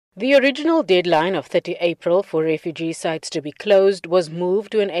The original deadline of 30 April for refugee sites to be closed was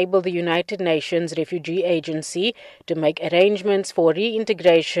moved to enable the United Nations Refugee Agency to make arrangements for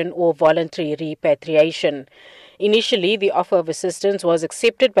reintegration or voluntary repatriation. Initially, the offer of assistance was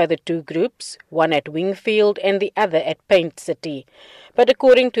accepted by the two groups, one at Wingfield and the other at Paint City. But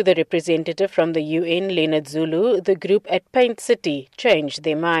according to the representative from the UN, Leonard Zulu, the group at Paint City changed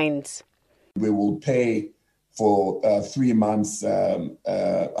their minds. We will pay for 3 months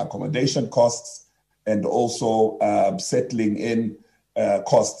accommodation costs and also settling in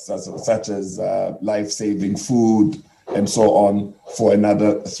costs such as life-saving food and so on for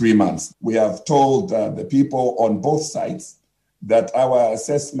another 3 months. We have told the people on both sides that our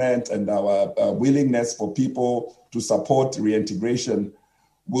assessment and our willingness for people to support reintegration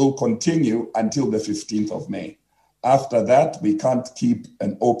will continue until the 15th of May. After that, we can't keep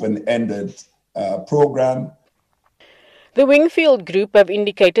an open-ended program. The Wingfield Group have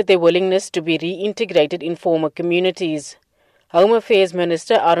indicated their willingness to be reintegrated in former communities. Home Affairs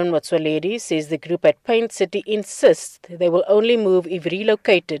Minister Aaron Motsoaledi says the group at Paint City insists they will only move if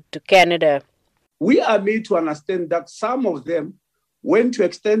relocated to Canada. We are made to understand that some of them went to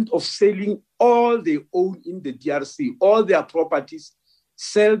extent of selling all they own in the DRC, all their properties,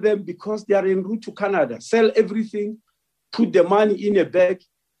 sell them because they are en route to Canada, sell everything, put the money in a bag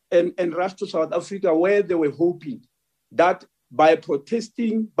and rush to South Africa, where they were hoping that by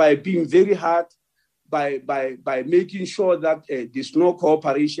protesting, by being very hard, by making sure that there's no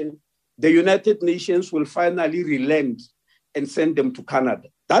cooperation, the United Nations will finally relent and send them to Canada.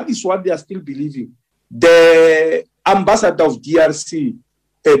 That is what they are still believing. The ambassador of DRC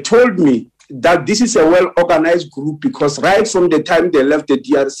told me that this is a well-organized group because right from the time they left the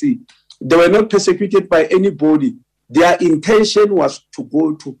DRC, they were not persecuted by anybody. Their intention was to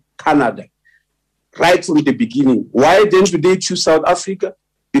go to Canada right from the beginning. Why then do they choose South Africa?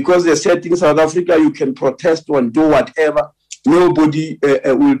 Because they said in South Africa you can protest and do whatever. Nobody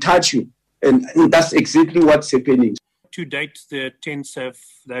will touch you. And that's exactly what's happening. To date, the tents have,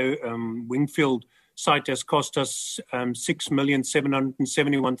 the Wingfield site has cost us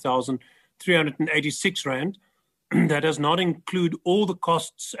 6,771,386 Rand. That does not include all the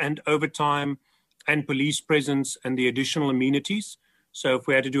costs and overtime and police presence and the additional amenities. So if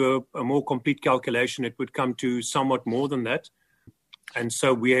we had to do a more complete calculation, it would come to somewhat more than that. And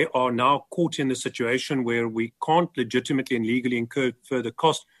so we are now caught in the situation where we can't legitimately and legally incur further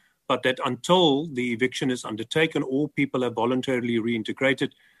cost, but that until the eviction is undertaken or people are voluntarily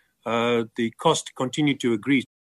reintegrated, the cost continue to agree.